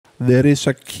There is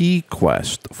a key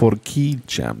quest for key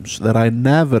gems that I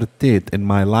never did in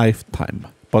my lifetime,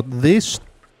 but this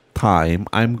time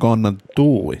I'm gonna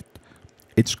do it.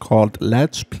 It's called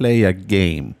Let's Play a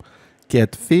Game.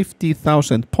 Get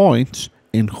 50,000 points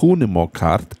in Hunimo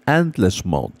Kart Endless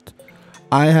Mode.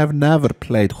 I have never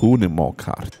played Hunimo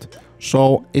Kart,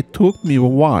 so it took me a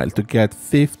while to get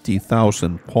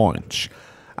 50,000 points.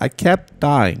 I kept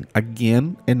dying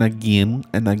again and again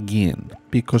and again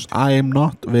because I am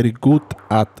not very good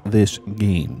at this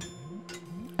game.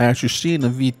 As you see in the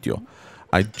video,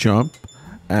 I jump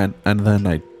and then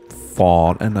I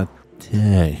fall and I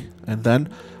die. And then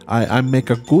I make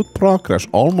a good progress,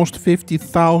 almost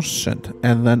 50,000,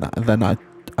 and then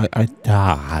I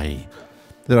die.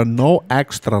 There are no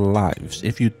extra lives.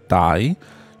 If you die,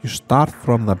 you start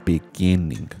from the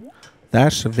beginning.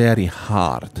 That's very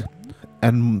hard.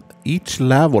 And each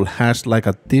level has like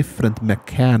a different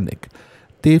mechanic,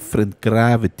 different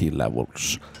gravity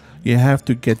levels. You have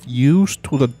to get used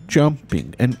to the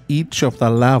jumping in each of the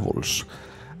levels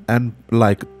and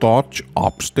like dodge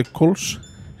obstacles.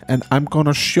 And I'm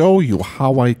gonna show you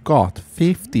how I got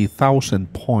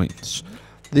 50,000 points.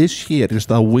 This here is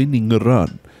the winning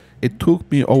run. It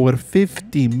took me over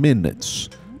 50 minutes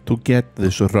to get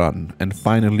this run and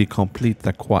finally complete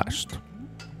the quest.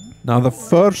 Now the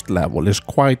first level is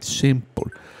quite simple,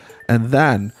 and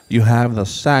then you have the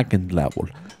second level.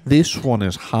 This one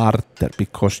is harder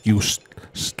because you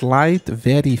slide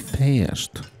very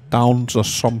fast down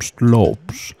some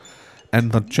slopes,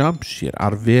 and the jumps here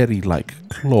are very like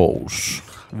close,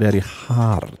 very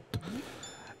hard.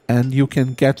 And you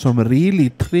can get some really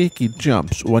tricky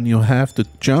jumps when you have to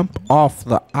jump off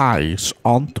the ice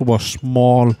onto a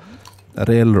small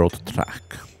railroad track.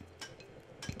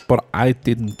 But I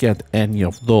didn't get any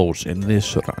of those in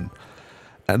this run.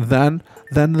 And then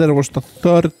there was the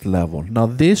third level. Now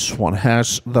this one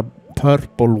has the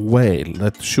purple whale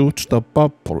that shoots the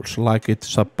bubbles like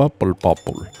it's a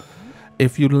bubble.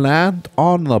 If you land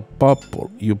on the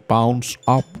bubble, you bounce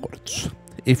upwards.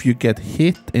 If you get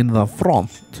hit in the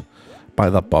front by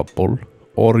the bubble,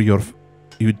 or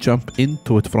you jump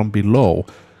into it from below,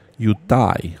 you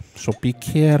die. So be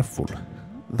careful.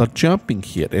 The jumping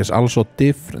here is also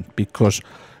different because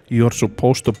you're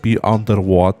supposed to be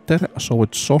underwater, so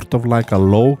it's sort of like a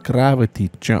low gravity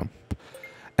jump.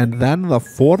 And then the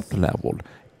fourth level,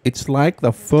 it's like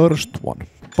the first one,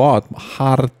 but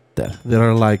harder. There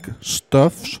are like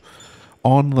stuffs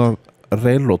on the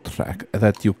railroad track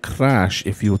that you crash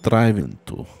if you drive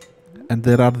into. And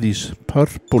there are these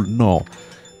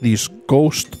these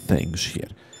ghost things here.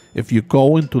 If you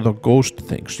go into the ghost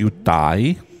things, you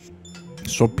die.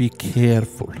 So be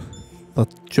careful. The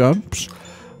jumps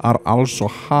are also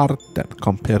harder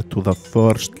compared to the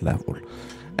first level.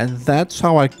 And that's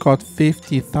how I got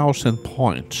 50,000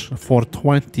 points for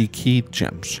 20 key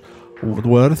gems.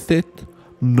 Worth it?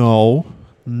 No,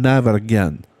 never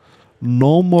again.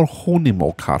 No more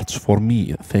Hunimo cards for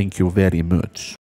me, thank you very much.